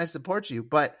you want and I support you,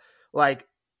 but like,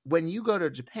 when you go to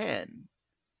Japan,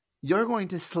 you're going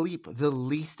to sleep the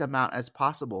least amount as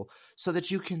possible so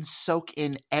that you can soak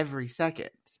in every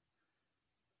second,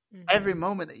 every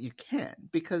moment that you can,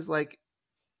 because like,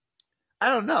 I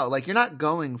don't know, like, you're not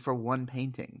going for one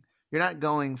painting, you're not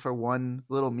going for one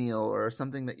little meal or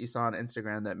something that you saw on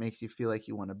Instagram that makes you feel like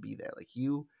you want to be there. Like,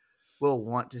 you will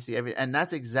want to see everything. And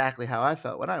that's exactly how I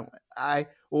felt when I went. I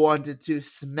wanted to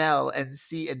smell and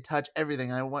see and touch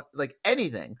everything. I want, like,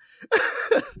 anything.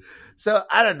 So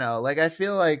I don't know. Like, I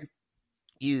feel like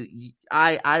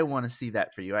I want to see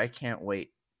that for you. I can't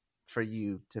wait for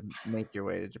you to make your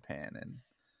way to Japan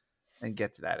and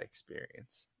get to that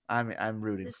experience. I'm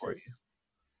rooting for you.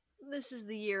 This is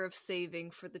the year of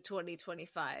saving for the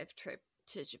 2025 trip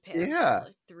to Japan. Yeah. For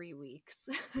like 3 weeks.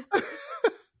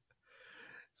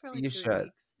 You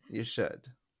should.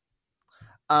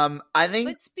 I think.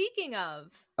 But speaking of,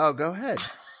 oh, go ahead.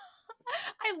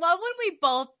 I love when we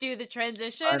both do the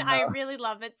transition. I really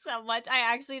love it so much.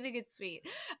 I actually think it's sweet.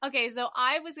 Okay, so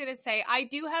I was gonna say I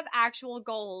do have actual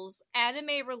goals,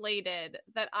 anime related,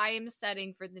 that I am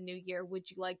setting for the new year. Would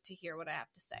you like to hear what I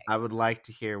have to say? I would like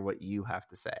to hear what you have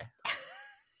to say.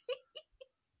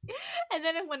 And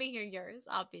then I want to hear yours,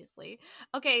 obviously.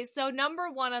 Okay, so number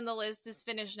 1 on the list is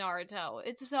finish Naruto.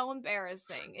 It's so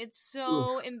embarrassing.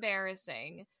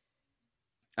 Embarrassing.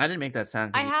 I didn't make that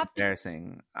sound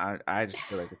embarrassing. I just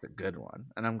feel like it's a good one,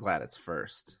 and I'm glad it's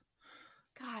first.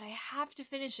 God, I have to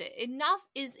finish it. Enough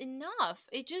is enough.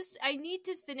 I need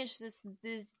to finish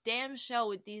this damn show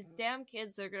with these damn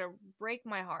kids that are gonna break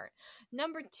my heart.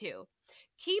 Number 2,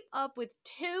 keep up with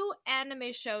 2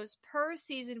 anime shows per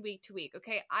season week to week.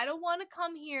 Okay, I don't want to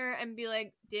come here and be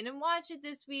like, didn't watch it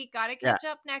this week, gotta catch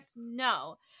up next.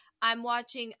 No, I'm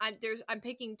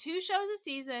picking 2 shows a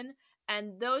season,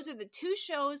 and those are the 2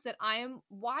 shows that I am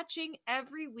watching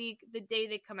every week the day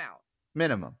they come out.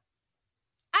 Minimum.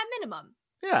 At minimum.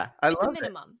 Yeah, it's a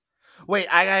minimum. Wait,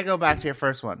 I gotta go back to your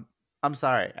first one. I'm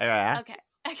sorry. I gotta ask.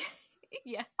 Okay.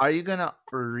 Yeah. Are you gonna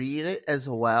read it as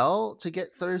well to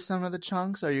get through some of the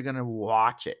chunks, or are you gonna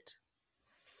watch it?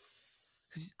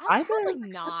 I'm probably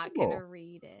not gonna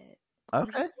read it.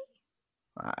 Okay. Really?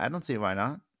 I don't see why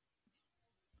not.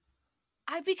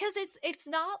 Because it's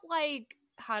not like,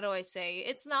 how do I say?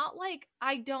 It's not like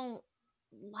I don't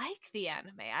like the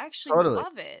anime. I actually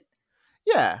love it.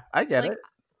 Yeah, I get it.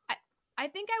 I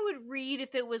think I would read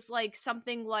if it was like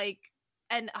something like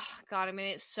and oh god, I'm gonna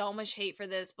get so much hate for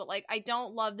this, but like I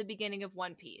don't love the beginning of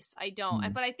One Piece. I don't.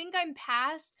 Mm. But I think I'm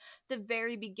past the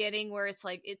very beginning where it's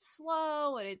like it's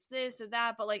slow and it's this and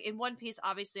that. But like in One Piece,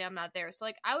 obviously I'm not there. So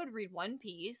like I would read One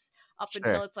Piece up Sure.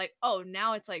 until it's like, oh,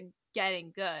 now it's like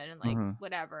getting good and like Mhm.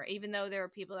 whatever. Even though there are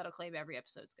people that'll claim every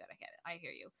episode's good. I get it. I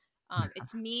hear you.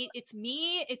 It's me,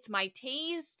 it's my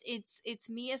taste, it's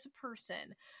me as a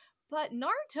person. But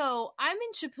Naruto, I'm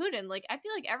in Shippuden. Like, I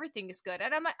feel like everything is good,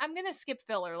 and I'm gonna skip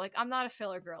filler. Like, I'm not a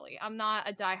filler girly. I'm not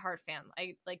a diehard fan.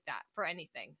 I like that for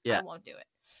anything. Yeah. I won't do it.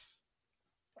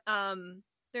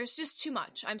 There's just too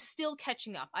much. I'm still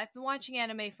catching up. I've been watching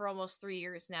anime for almost 3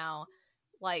 years now,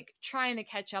 like trying to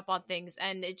catch up on things,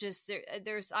 and it just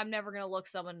there's I'm never gonna look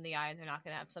someone in the eye and they're not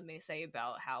gonna have something to say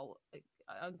about how like,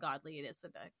 ungodly it is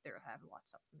that they haven't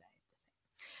watched something that I have to say.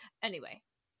 Anyway,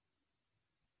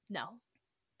 no.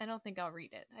 I don't think I'll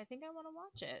read it. I think I want to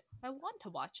watch it. I want to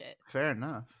watch it. Fair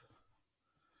enough.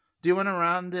 Do you want to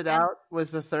round it out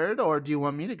with the third, or do you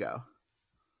want me to go?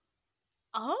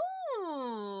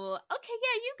 Oh, okay.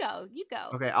 Yeah, you go. You go.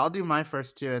 Okay, I'll do my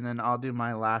first two, and then I'll do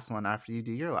my last one after you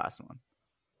do your last one.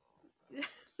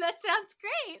 That sounds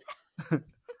great.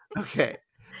 Okay.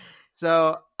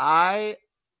 So I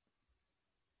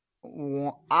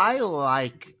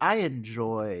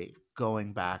enjoy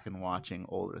going back and watching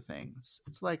older things.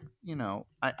 It's like, you know,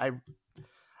 I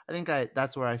think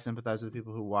that's where I sympathize with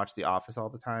people who watch The Office all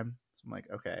the time. So I'm like,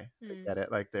 okay, I get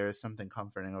it. Like, there is something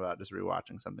comforting about just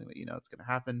rewatching something that you know it's going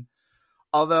to happen.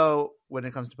 Although when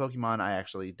it comes to Pokemon, I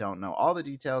actually don't know all the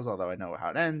details, although I know how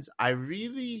it ends. I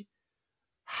really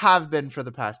have been for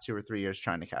the past 2 or 3 years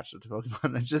trying to catch up to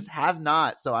Pokemon. I just have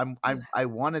not. So I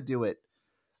want to do it.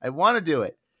 I want to do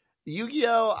it.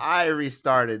 Yu-Gi-Oh! I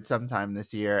restarted sometime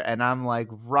this year, and I'm like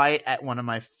right at one of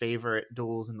my favorite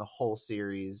duels in the whole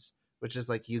series, which is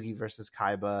like Yugi versus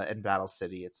Kaiba and Battle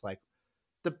City. It's like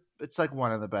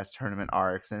one of the best tournament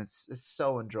arcs, and it's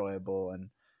so enjoyable. And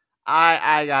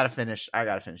I gotta finish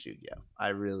Yu-Gi-Oh! I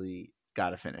really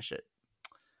gotta finish it.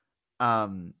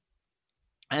 And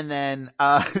then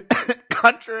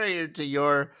contrary to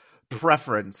your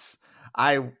preference,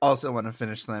 I also want to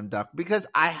finish Slam Dunk because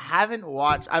I've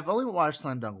only watched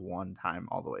Slam Dunk one time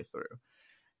all the way through.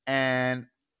 And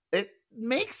it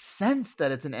makes sense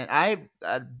that it's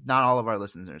not all of our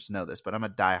listeners know this, but I'm a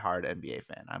diehard NBA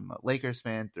fan. I'm a Lakers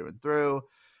fan through and through.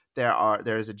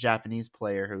 There is a Japanese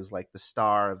player who's like the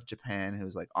star of Japan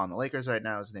who's like on the Lakers right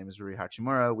now. His name is Rui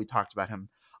Hachimura. We talked about him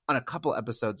on a couple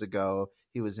episodes ago.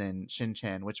 He was in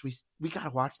Shin-Chan, which we got to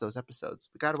watch those episodes.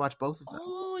 We got to watch both of them.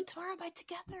 Oh, tomorrow by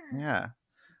together. Yeah.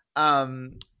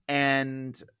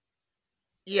 And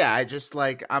yeah, I just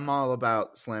like, I'm all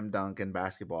about Slam Dunk and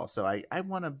basketball. So I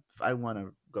want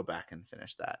to go back and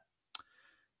finish that.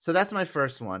 So that's my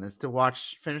first one, is to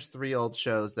finish 3 old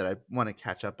shows that I want to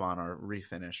catch up on or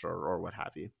refinish or what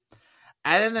have you.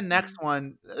 And then the next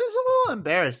one is a little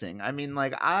embarrassing. I mean,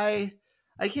 like I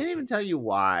can't even tell you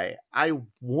why. I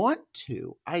want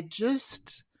to. I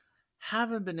just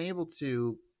haven't been able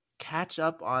to catch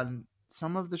up on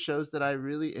some of the shows that I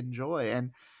really enjoy.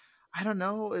 And I don't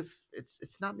know if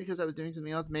it's not because I was doing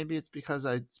something else. Maybe it's because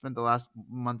I spent the last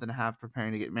month and a half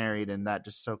preparing to get married, and that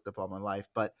just soaked up all my life.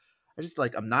 But I just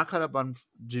I'm not caught up on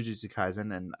Jujutsu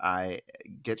Kaisen, and I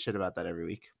get shit about that every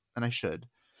week, and I should.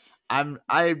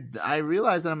 I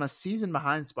realize that I'm a season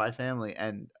behind Spy Family,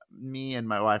 and me and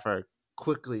my wife are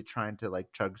quickly trying to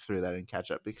like chug through that and catch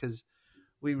up because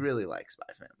we really like Spy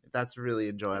Family. That's really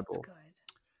enjoyable. That's good.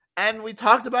 And we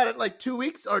talked about it like 2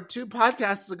 weeks or 2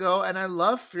 podcasts ago, and I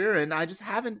love Frieren.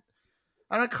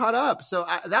 I'm not caught up. So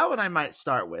that one I might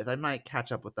start with. I might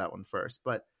catch up with that one first.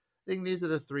 But I think these are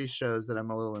the 3 shows that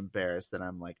I'm a little embarrassed that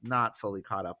I'm like not fully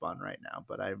caught up on right now.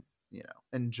 But I,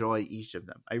 enjoy each of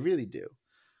them. I really do.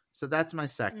 So that's my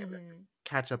second.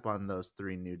 Catch up on those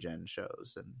 3 new gen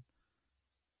shows. And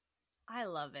I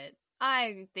love it.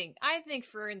 I think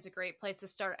Frieren's a great place to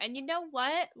start. And you know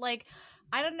what? Like,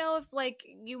 I don't know if like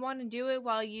you want to do it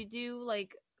while you do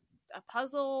like a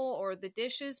puzzle or the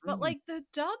dishes, but like the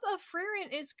dub of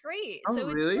Frieren is great. Oh, so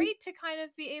really? It's great to kind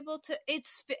of be able to.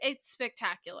 It's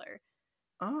spectacular.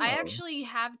 Oh. I actually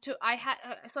so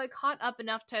I caught up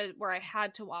enough to where I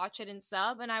had to watch it in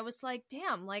sub, and I was like,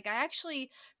 damn, like I actually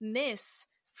miss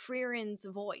Frieren's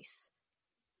voice.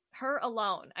 Her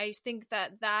alone. I think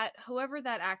that whoever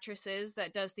that actress is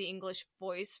that does the English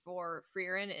voice for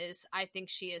Frieren I think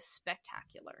she is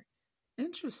spectacular.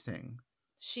 Interesting.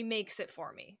 She makes it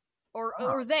for me.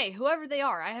 Or they, whoever they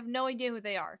are. I have no idea who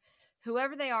they are.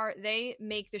 Whoever they are, they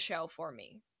make the show for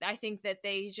me. I think that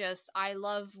I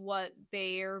love what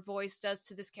their voice does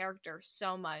to this character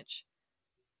so much.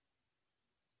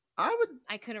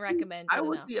 I couldn't recommend it I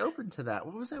would enough. be open to that.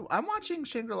 What was I? I'm watching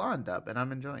Shangri-La in dub, and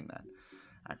I'm enjoying that.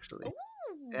 Actually,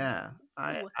 Ooh. yeah.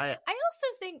 I also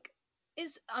think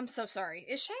I'm so sorry.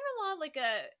 Is Shangri-La like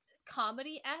a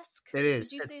comedy-esque? It is.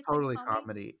 Would you It's say it's totally like a comedy?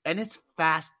 comedy, and it's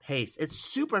fast paced. It's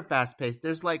super fast paced.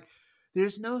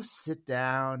 There's no sit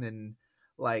down and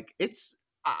like it's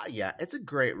yeah, it's a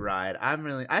great ride.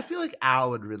 I feel like Al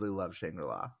would really love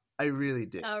Shangri-La. I really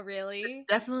do. Oh, really? It's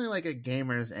definitely like a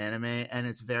gamer's anime, and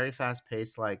it's very fast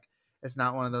paced. Like it's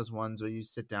not one of those ones where you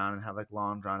sit down and have like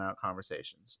long drawn out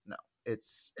conversations. No,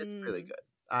 it's really good.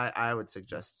 I would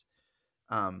suggest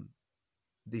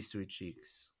These Sweet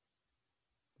Cheeks.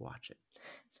 Watch it.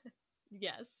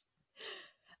 Yes.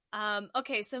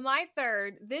 Okay, so my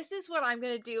third, this is what I'm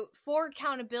going to do for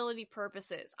accountability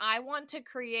purposes. I want to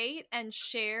create and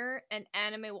share an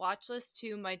anime watch list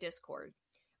to my Discord,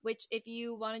 which if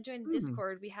you want to join the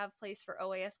Discord, we have a place for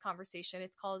OAS conversation.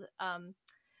 It's called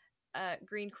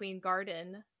Green Queen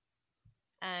Garden,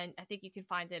 and I think you can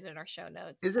find it in our show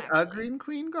notes. Is it a Green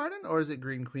Queen Garden or is it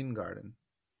Green Queen Garden?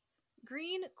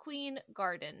 Green Queen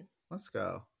Garden. Let's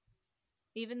go.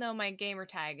 Even though my gamer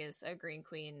tag is a Green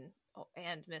Queen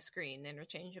and Miss Green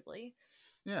interchangeably.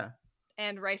 Yeah.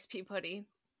 And Rice Peabody.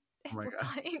 Oh my God.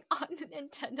 Playing on the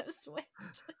Nintendo Switch.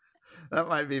 That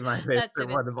might be my favorite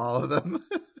one of all of them.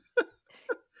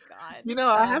 God. You know,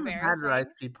 so I haven't had Rice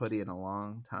Peabody in a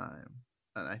long time.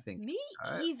 And I think me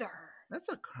either. That's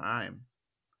a crime.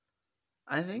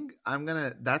 I think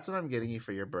that's what I'm getting you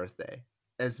for your birthday.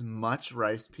 As much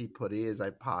Rice Peabody as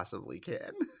I possibly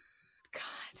can. God.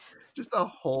 Just a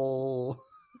whole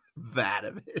vat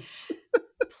of it.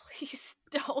 Please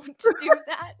don't do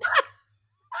that.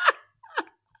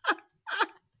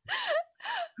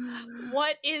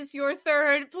 What is your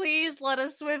third? Please let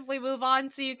us swiftly move on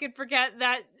so you can forget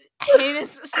that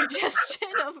heinous suggestion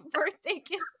of a birthday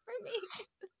gift for me.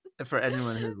 For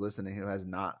anyone who's listening who has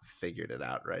not figured it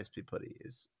out, Rice Peabody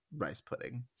is rice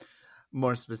pudding.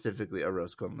 More specifically,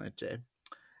 arroz con leche.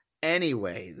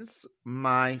 Anyways,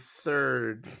 my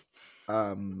third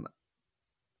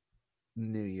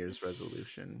New Year's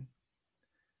resolution.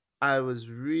 I was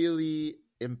really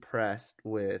impressed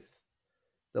with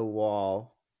the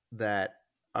wall that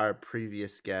our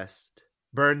previous guest,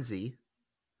 Burnsy,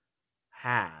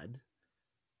 had,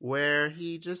 where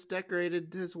he just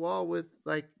decorated his wall with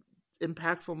like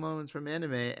impactful moments from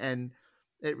anime, and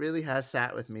it really has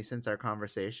sat with me since our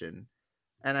conversation.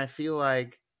 And I feel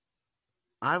like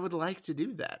I would like to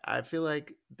do that. I feel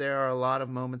like there are a lot of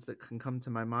moments that can come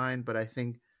to my mind, but I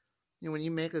think, you know, when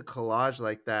you make a collage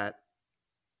like that,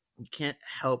 you can't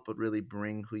help but really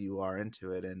bring who you are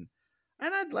into it. And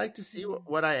I'd like to see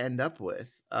what I end up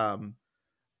with.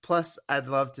 Plus, I'd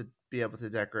love to be able to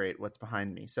decorate what's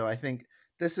behind me. So I think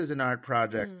this is an art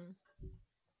project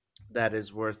that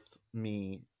is worth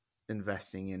me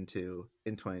investing into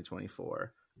in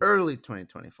 2024, early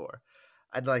 2024.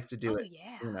 I'd like to do it,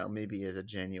 you know, maybe as a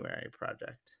January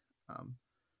project.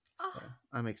 So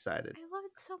I'm excited. I love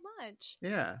it so much.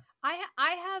 Yeah. I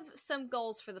have some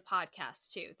goals for the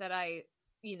podcast too that I,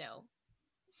 you know,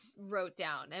 wrote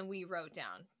down and we wrote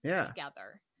down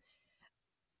together.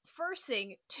 First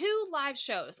thing, 2 live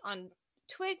shows on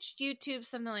Twitch, YouTube,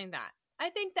 something like that. I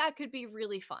think that could be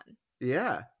really fun.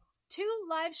 Yeah. 2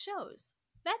 live shows.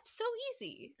 That's so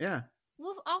easy. Yeah.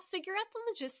 Well, I'll figure out the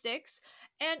logistics,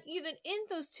 and even in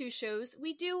those 2 shows,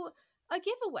 we do a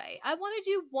giveaway. I want to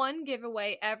do 1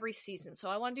 giveaway every season, so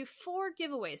I want to do 4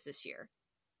 giveaways this year.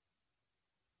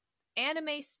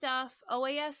 Anime stuff,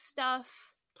 OAS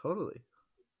stuff. Totally.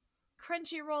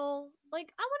 Crunchyroll.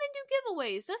 Like, I want to do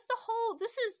giveaways. That's the whole,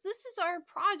 this is our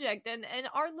project, and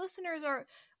our listeners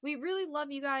we really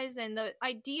love you guys, and the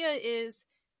idea is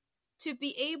to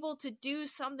be able to do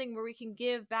something where we can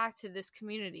give back to this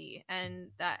community, and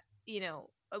that, you know,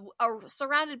 are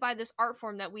surrounded by this art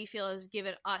form that we feel has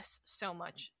given us so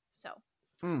much. So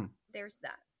there's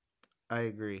that. I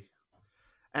agree.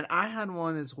 And I had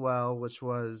one as well, which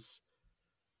was,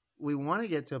 we want to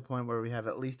get to a point where we have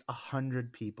at least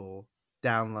 100 people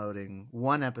downloading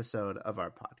 1 episode of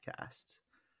our podcast.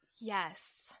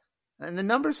 Yes. And the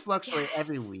numbers fluctuate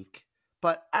every week.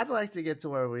 But I'd like to get to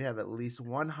where we have at least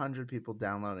 100 people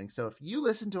downloading. So if you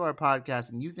listen to our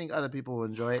podcast and you think other people will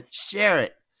enjoy it, share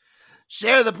it.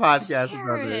 Share the podcast.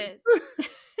 Share it.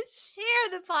 Share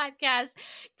the podcast.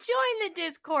 Join the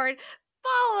Discord.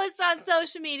 Follow us on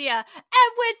social media.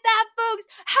 And with that, folks,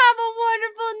 have a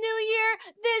wonderful new year.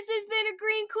 This has been a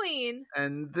Green Queen.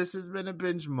 And this has been a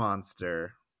Binge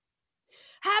Monster.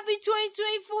 Happy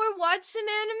 2024. Watch some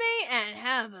anime and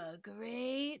have a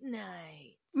great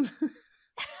night.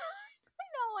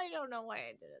 I don't know why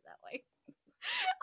I did it that way.